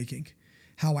decision making.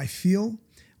 How I feel,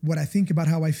 what I think about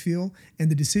how I feel, and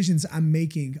the decisions I'm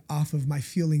making off of my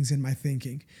feelings and my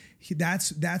thinking. That's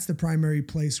the primary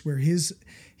place where his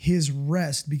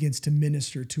rest begins to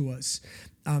minister to us.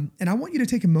 And I want you to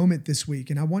take a moment this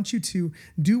week, and I want you to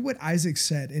do what Isaac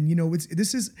said. And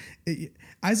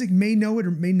Isaac may know it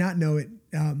or may not know it,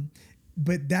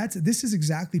 but this is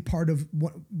exactly part of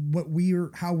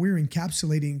how we're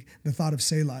encapsulating the thought of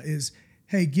Selah is,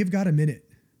 hey, give God a minute.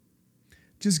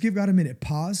 Just give God a minute.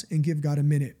 Pause and give God a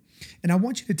minute. And I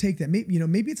want you to take that.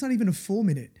 Maybe it's not even a full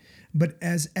minute, but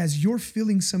as you're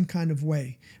feeling some kind of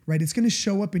way, right? It's going to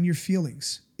show up in your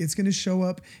feelings. It's going to show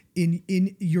up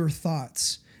in your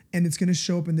thoughts, and it's going to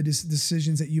show up in the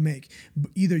decisions that you make.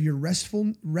 Either your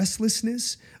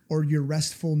restlessness or your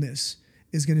restfulness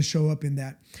is going to show up in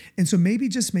that. And so maybe,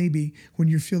 just maybe, when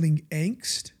you're feeling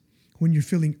angst, when you're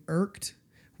feeling irked,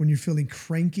 when you're feeling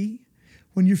cranky,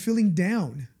 when you're feeling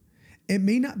down, it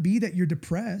may not be that you're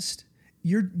depressed.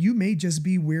 You may just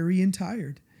be weary and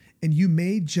tired, and you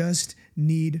may just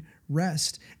need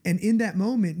rest. And in that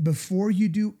moment, before you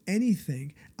do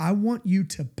anything, I want you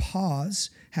to pause,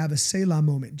 have a Selah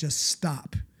moment, just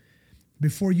stop.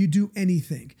 Before you do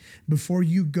anything, before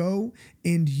you go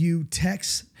and you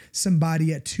text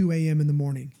somebody at 2 a.m. in the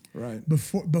morning, right?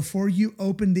 Before you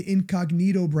open the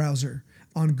incognito browser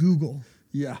on Google,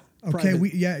 yeah. Okay,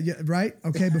 right.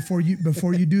 Okay, before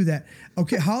you do that,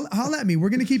 okay, holla at me. We're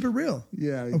gonna keep it real.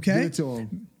 Yeah. Okay. Give it to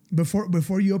 'em.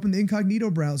 Before you open the incognito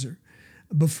browser,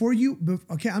 I'm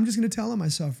just gonna tell on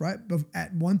myself, right?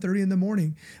 At 1:30 in the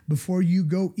morning, before you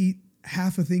go eat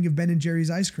half a thing of Ben and Jerry's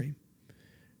ice cream,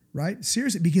 right?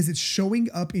 Seriously, because it's showing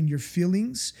up in your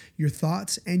feelings, your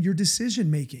thoughts, and your decision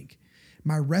making.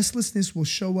 My restlessness will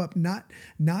show up not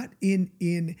in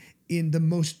the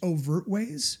most overt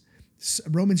ways.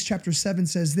 Romans chapter 7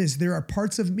 says this: there are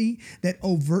parts of me that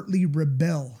overtly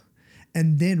rebel.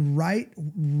 And then right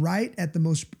at the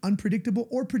most unpredictable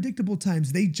or predictable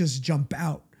times, they just jump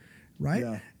out,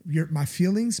 right? Yeah. My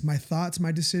feelings, my thoughts,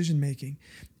 my decision making.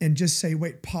 And just say,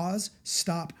 wait, pause,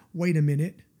 stop, wait a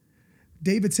minute.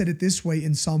 David said it this way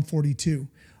in Psalm 42.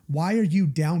 Why are you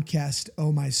downcast,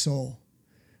 O my soul?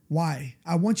 Why?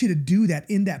 I want you to do that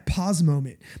in that pause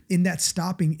moment, in that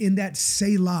stopping, in that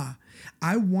Selah.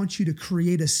 I want you to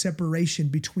create a separation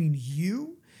between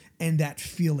you and that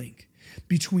feeling,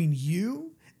 between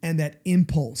you and that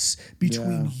impulse,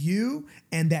 between you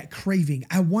and that craving.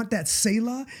 I want that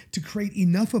Selah to create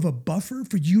enough of a buffer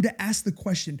for you to ask the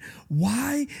question,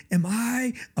 why am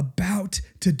I about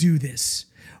to do this?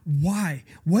 Why?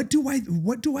 What do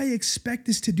I expect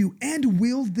this to do? And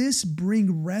will this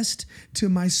bring rest to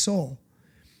my soul?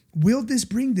 Will this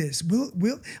bring this?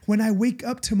 Will when I wake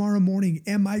up tomorrow morning,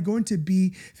 am I going to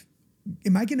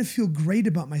feel great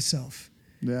about myself?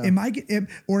 Yeah. Am I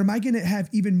going to have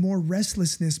even more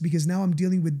restlessness because now I'm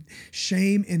dealing with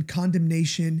shame and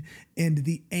condemnation and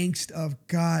the angst of,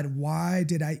 God, why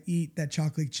did I eat that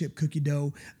chocolate chip cookie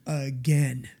dough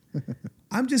again?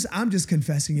 I'm just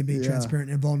confessing and being transparent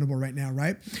and vulnerable right now,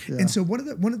 right? Yeah. And so one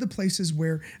of the places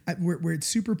where it's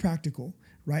super practical,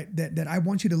 right, that I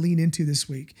want you to lean into this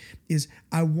week is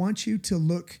I want you to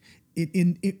look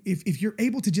if you're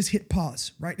able to just hit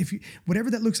pause, right?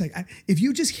 Whatever that looks like, if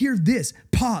you just hear this,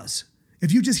 pause.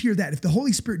 If you just hear that, if the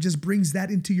Holy Spirit just brings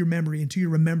that into your memory, into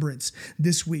your remembrance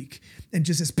this week, and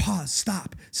just says, pause,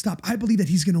 stop. I believe that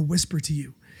He's going to whisper to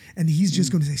you, and He's just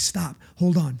going to say, stop,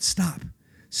 hold on, stop.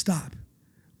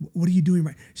 What are you doing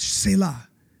right? Selah,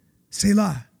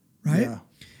 right? Yeah.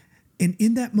 And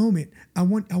in that moment, I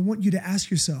want you to ask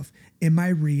yourself, am I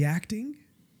reacting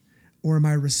or am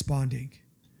I responding?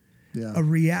 Yeah. A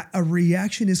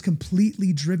reaction is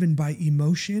completely driven by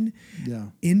emotion,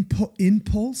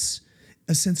 impulse,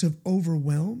 a sense of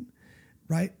overwhelm,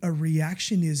 right? A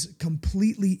reaction is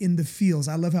completely in the feels.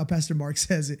 I love how Pastor Mark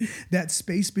says it, that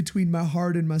space between my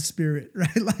heart and my spirit,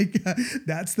 right?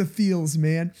 That's the feels,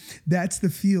 man. That's the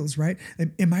feels, right?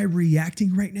 Am I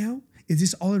reacting right now? Is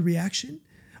this all a reaction?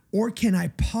 Or can I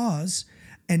pause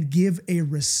and give a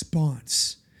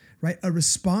response? Right? A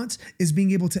response is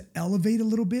being able to elevate a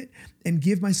little bit and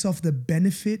give myself the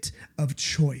benefit of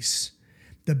choice,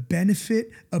 the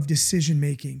benefit of decision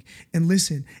making. And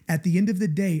listen, at the end of the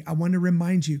day, I want to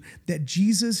remind you that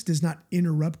Jesus does not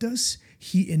interrupt us.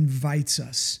 He invites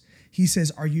us. He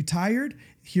says, are you tired?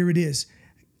 Here it is.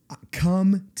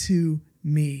 Come to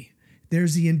me.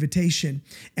 There's the invitation.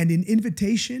 And an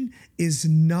invitation is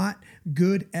not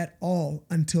good at all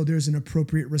until there's an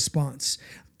appropriate response.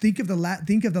 Think of the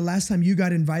last time you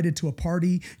got invited to a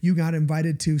party, you got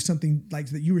invited to something like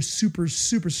that you were super,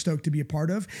 super stoked to be a part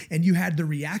of, and you had the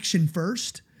reaction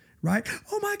first, right?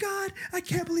 Oh my God, I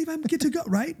can't believe I get to go,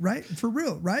 right? For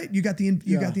real, right? You got the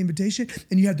invitation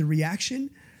and you had the reaction,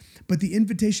 but the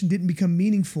invitation didn't become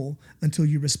meaningful until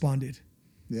you responded.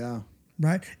 Yeah.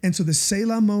 Right? And so the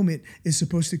Selah moment is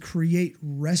supposed to create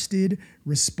rested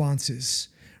responses.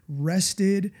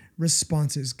 Rested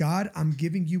responses. God, I'm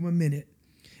giving you a minute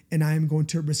and I am going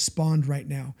to respond right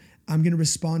now. I'm going to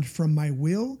respond from my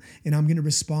will and I'm going to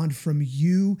respond from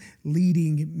you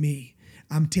leading me.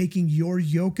 I'm taking your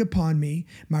yoke upon me.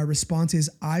 My response is,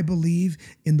 I believe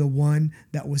in the one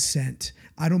that was sent.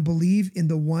 I don't believe in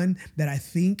the one that I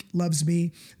think loves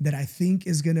me, that I think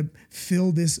is going to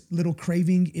fill this little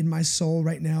craving in my soul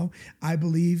right now. I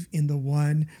believe in the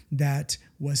one that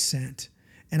was sent.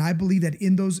 And I believe that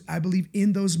in those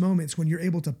moments when you're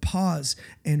able to pause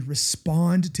and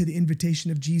respond to the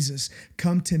invitation of Jesus,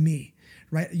 come to me,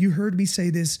 right? You heard me say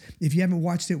this. If you haven't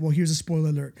watched it, well, here's a spoiler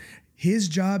alert. His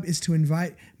job is to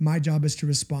invite. My job is to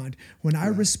respond. When I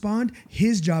respond,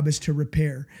 his job is to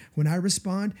repair. When I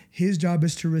respond, his job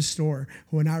is to restore.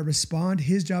 When I respond,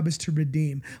 his job is to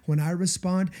redeem. When I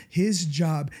respond, his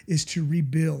job is to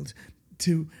rebuild.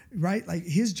 Right? Like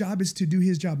his job is to do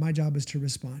his job. My job is to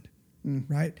respond.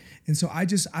 Right? And so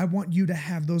I want you to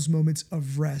have those moments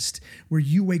of rest where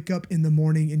you wake up in the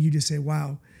morning and you just say,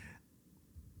 wow,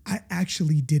 I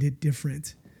actually did it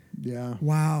different. Yeah.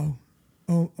 Wow.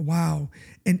 Oh, wow.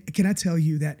 And can I tell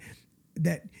you that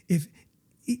if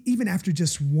even after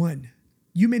just one,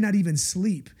 you may not even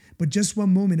sleep, but just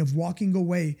one moment of walking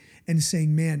away and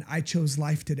saying, man, I chose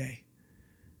life today,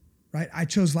 right? I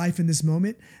chose life in this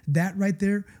moment. That right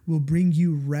there will bring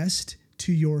you rest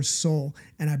to your soul.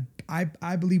 And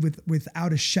I believe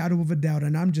without a shadow of a doubt,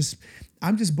 and I'm just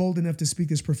bold enough to speak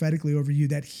this prophetically over you,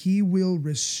 that he will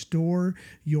restore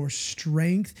your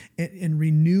strength and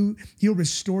renew. He'll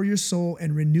restore your soul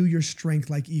and renew your strength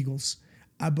like eagles.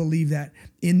 I believe that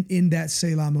in that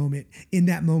Selah moment, in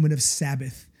that moment of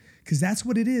Sabbath, because that's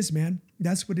what it is, man.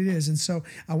 That's what it is. And so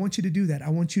I want you to do that. I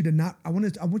want you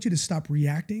to stop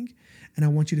reacting, and I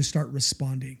want you to start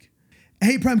responding.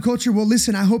 Hey, Prime Culture. Well,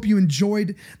 listen, I hope you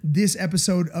enjoyed this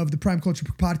episode of the Prime Culture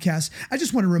Podcast. I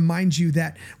just want to remind you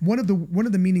that one of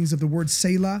the meanings of the word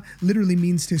Selah literally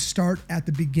means to start at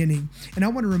the beginning. And I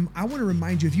want to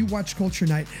remind you, if you watch Culture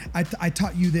Night, I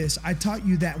taught you this. I taught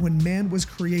you that when man was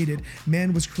created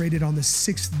on the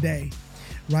sixth day.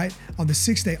 Right? On the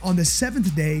sixth day. On the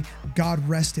seventh day, God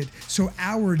rested. So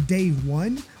our day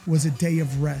one was a day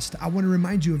of rest. I want to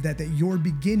remind you of that your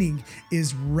beginning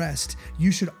is rest. You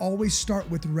should always start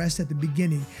with rest at the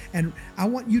beginning. And I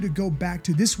want you to go back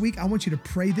to this week. I want you to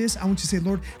pray this. I want you to say,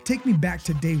 Lord, take me back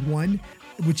to day one,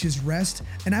 which is rest.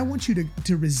 And I want you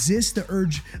to resist the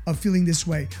urge of feeling this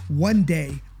way. One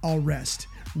day I'll rest.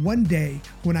 One day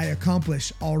when I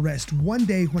accomplish, I'll rest. One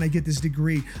day when I get this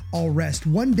degree, I'll rest.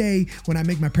 One day when I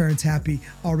make my parents happy,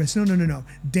 I'll rest. No.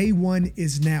 Day one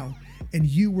is now. And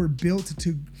you were built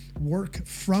to work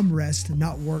from rest,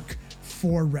 not work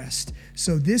for rest.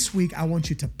 So this week, I want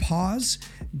you to pause,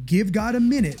 give God a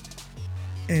minute,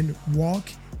 and walk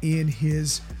in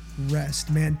his rest,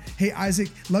 man. Hey, Isaac,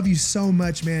 love you so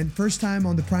much, man. First time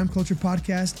on the Prime Culture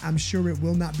Podcast. I'm sure it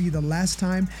will not be the last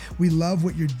time. We love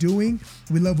what you're doing.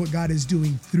 We love what God is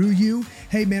doing through you.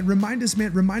 Hey, man, remind us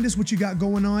what you got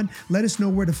going on. Let us know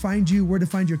where to find you, where to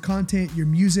find your content, your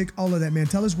music, all of that, man.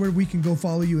 Tell us where we can go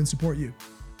follow you and support you.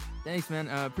 Thanks, man.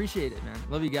 Appreciate it, man.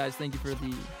 Love you guys. Thank you for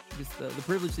the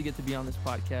privilege to get to be on this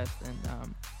podcast. And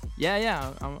I'm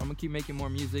gonna keep making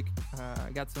more music. I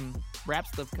got some rap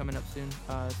stuff coming up soon.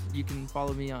 You can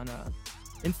follow me on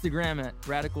Instagram at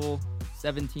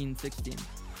Radical1716.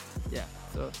 Yeah,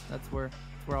 so that's where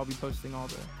I'll be posting all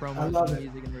the promos and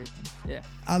music and everything. Yeah,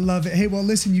 I love it. Hey, well,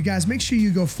 listen, you guys, make sure you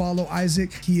go follow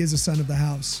Isaac. He is a son of the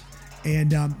house.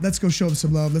 And let's go show him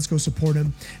some love. Let's go support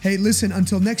him. Hey, listen,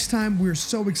 until next time, we're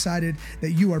so excited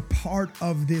that you are part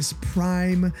of this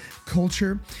Prime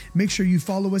Culture. Make sure you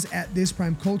follow us at This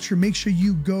Prime Culture. Make sure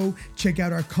you go check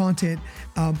out our content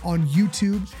on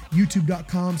YouTube,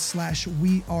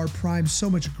 youtube.com/weareprime. So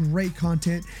much great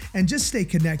content. And just stay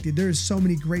connected. There is so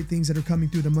many great things that are coming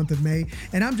through the month of May.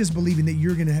 And I'm just believing that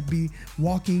you're going to be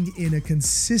walking in a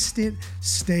consistent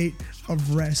state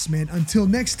of rest, man. Until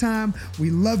next time, we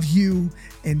love you,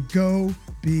 and go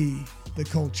be the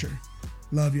culture.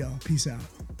 Love y'all. Peace out.